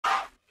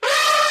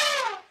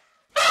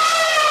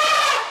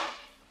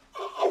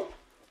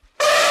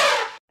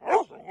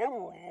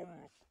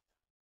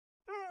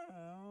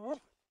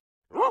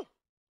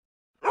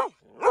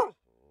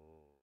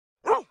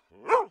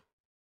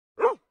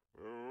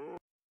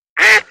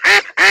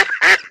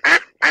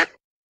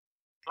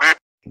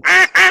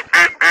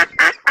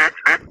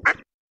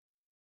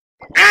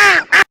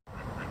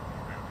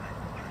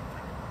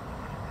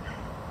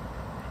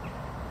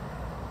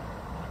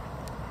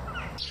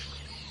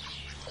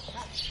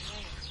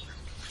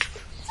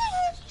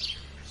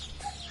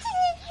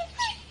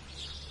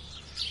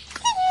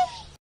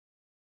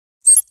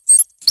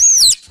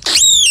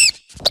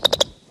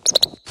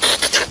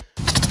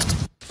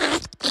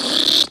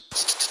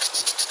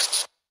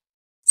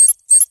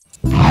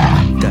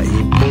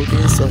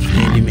Of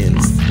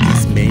animals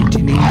is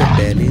maintaining the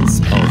balance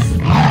of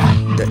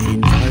the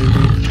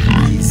environment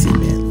is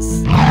immense.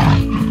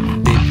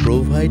 They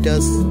provide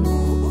us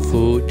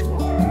food,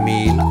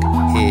 milk,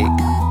 egg,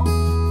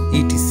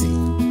 etc.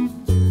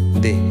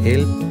 They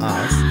help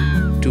us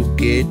to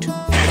get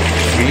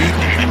rid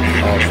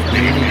of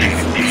many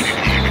diseases.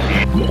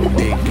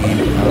 They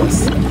give us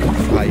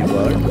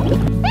fiber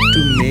to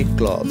make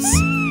clothes.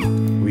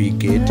 We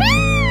get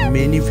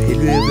many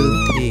valuable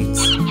things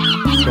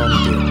from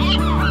them.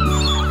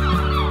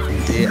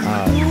 They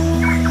are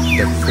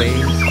the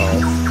friend of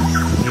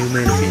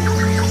human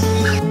beings.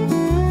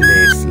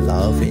 Let's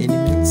love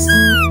animals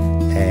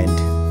and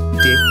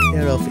take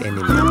care of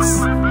animals.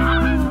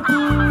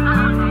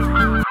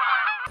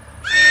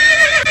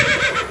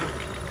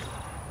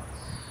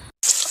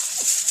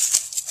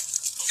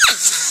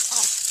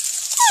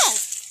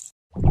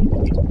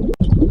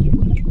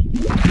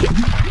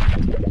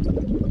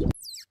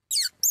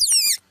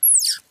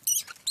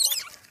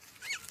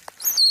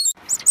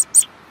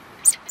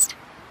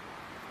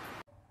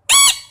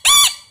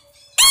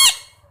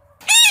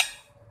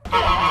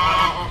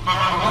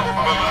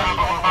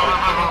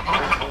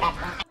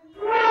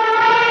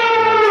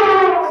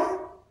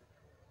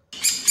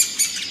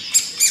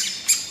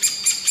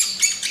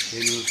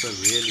 Animals are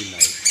really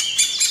nice.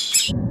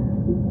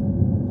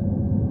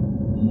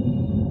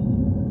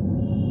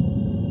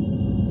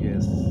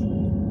 Yes.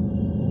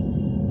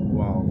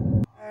 Wow.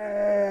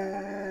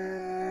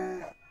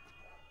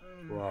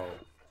 Wow.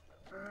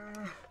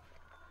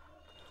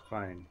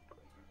 Fine.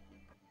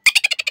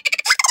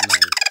 Nice.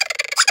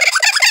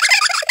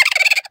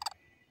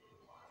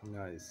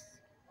 Nice.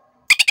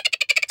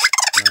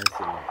 Nice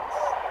animals.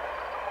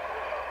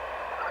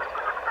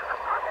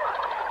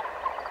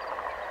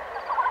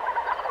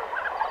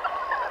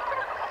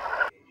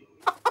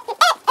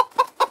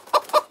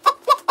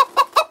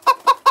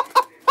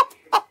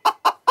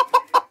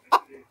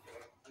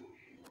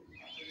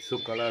 So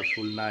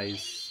colorful,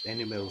 nice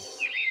animals.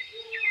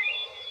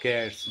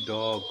 Cats,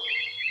 dog.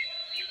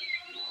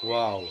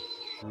 Wow,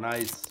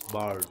 nice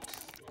birds.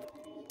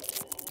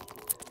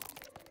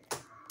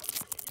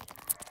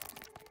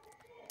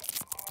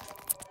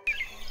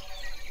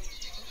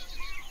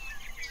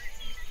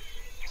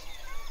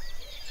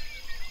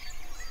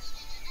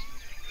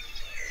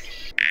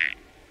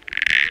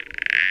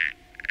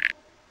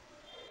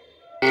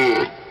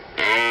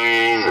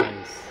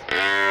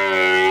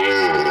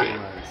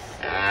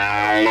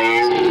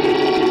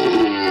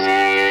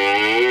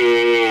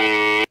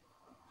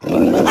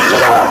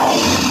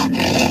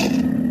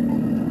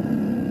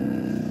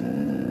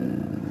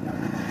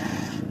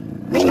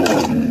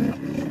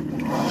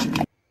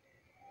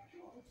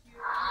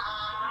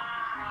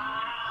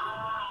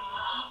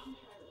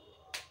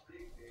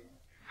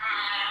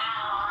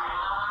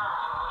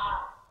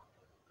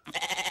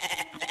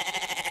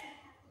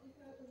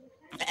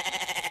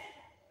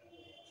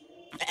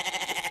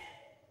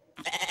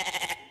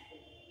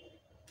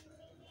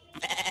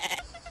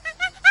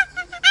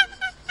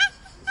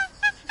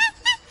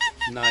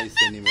 Nice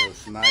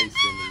animals, nice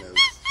animals.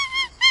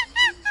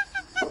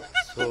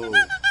 So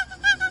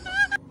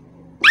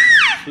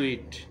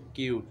sweet,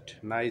 cute,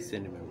 nice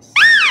animals.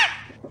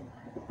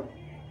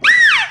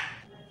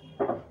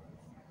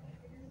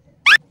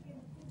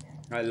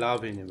 I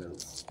love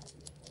animals.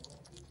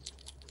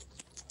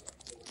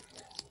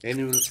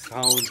 Animal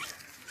sound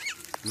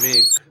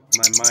make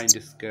my mind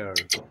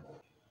scared.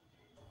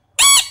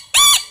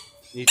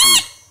 It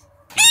is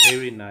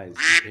very nice,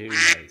 very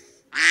nice.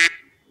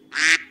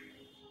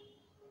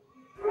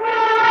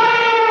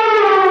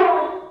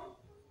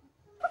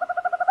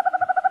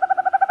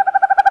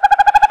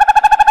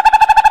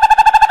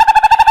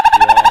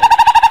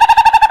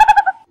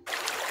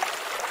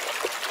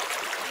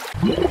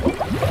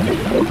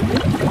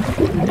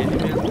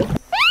 Animals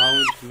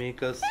sound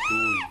make us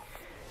cool,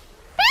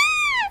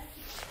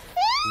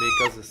 make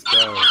us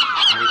scared,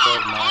 make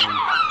our mind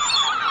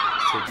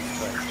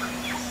satisfied.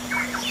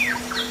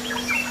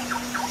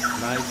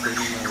 Nice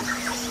animals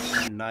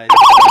and nice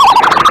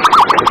sound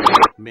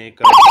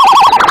make us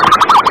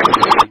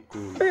very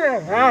cool.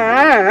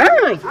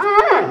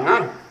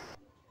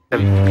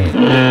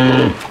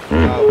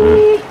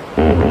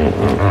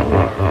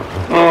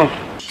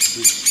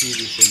 With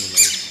serious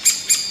animals.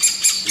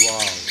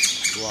 Wow,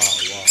 wow,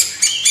 wow.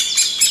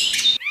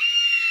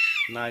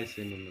 Nice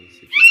animals.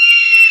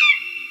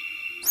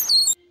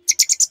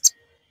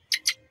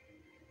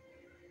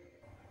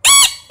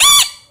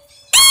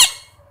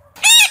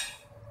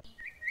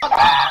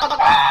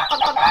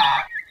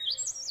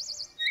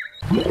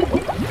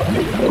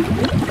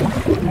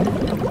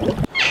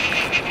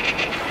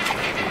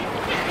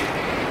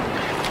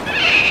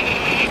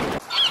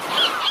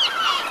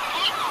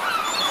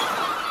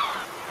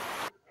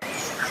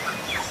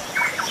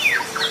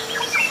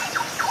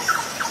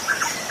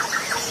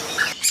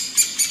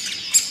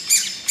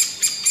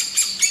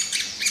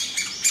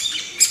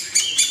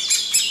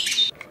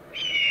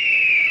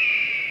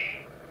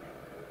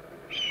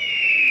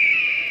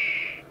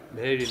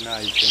 Very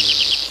nice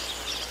animal.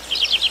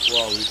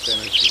 Wow, it's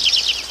amazing.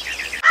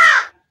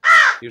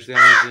 It's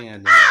amazing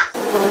animal.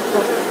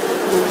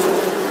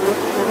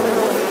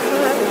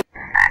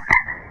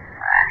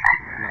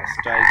 Nice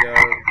tiger.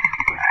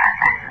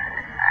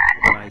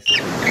 Nice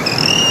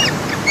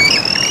animal.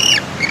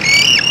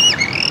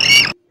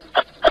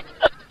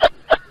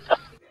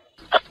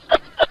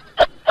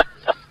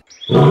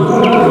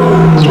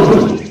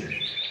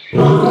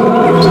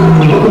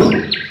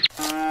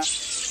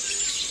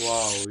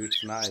 Wow,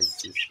 it's nice.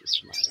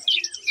 It's nice.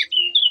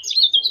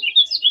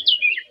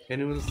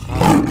 Animals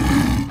sound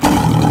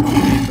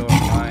make our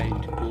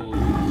mind cool,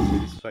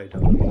 satisfied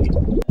our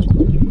mentality.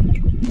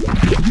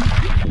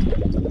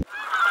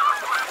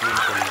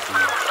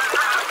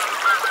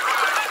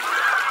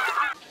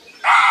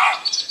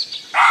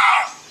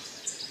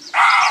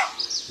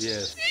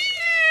 Yes.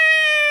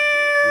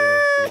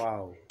 Yes.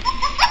 Wow.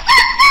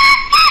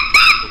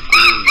 So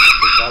cool.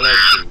 So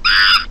colorful.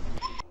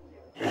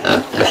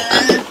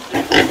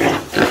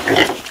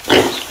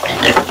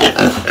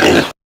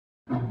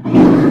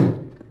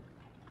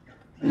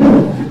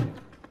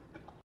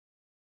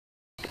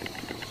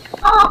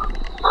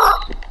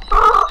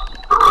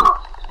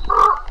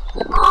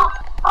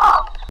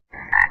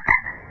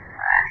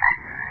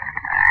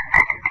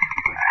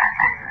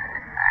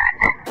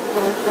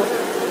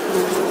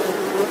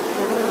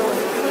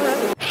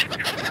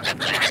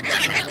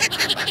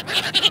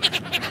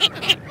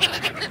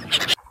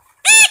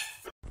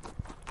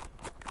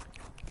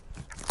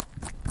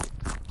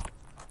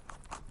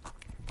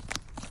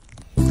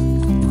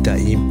 The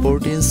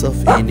importance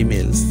of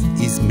animals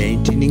is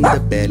maintaining the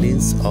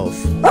balance of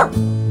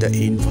the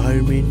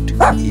environment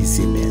is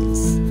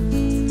immense.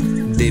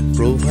 They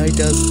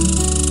provide us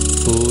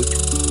food,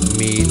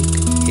 milk,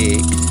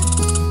 egg,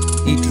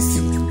 etc.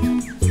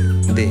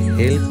 They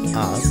help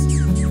us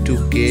to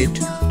get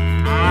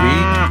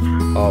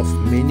rid of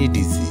many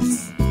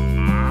diseases.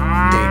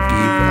 They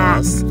give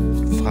us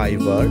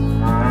fiber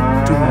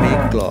to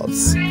make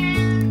clothes.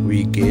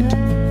 We get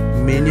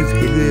many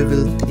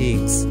valuable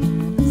things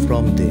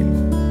from them.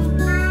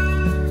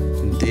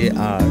 They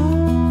are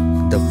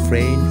the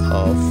friend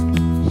of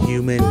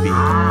human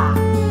being.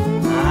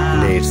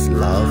 Let's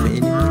love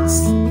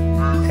animals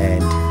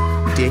and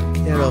take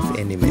care of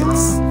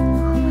animals.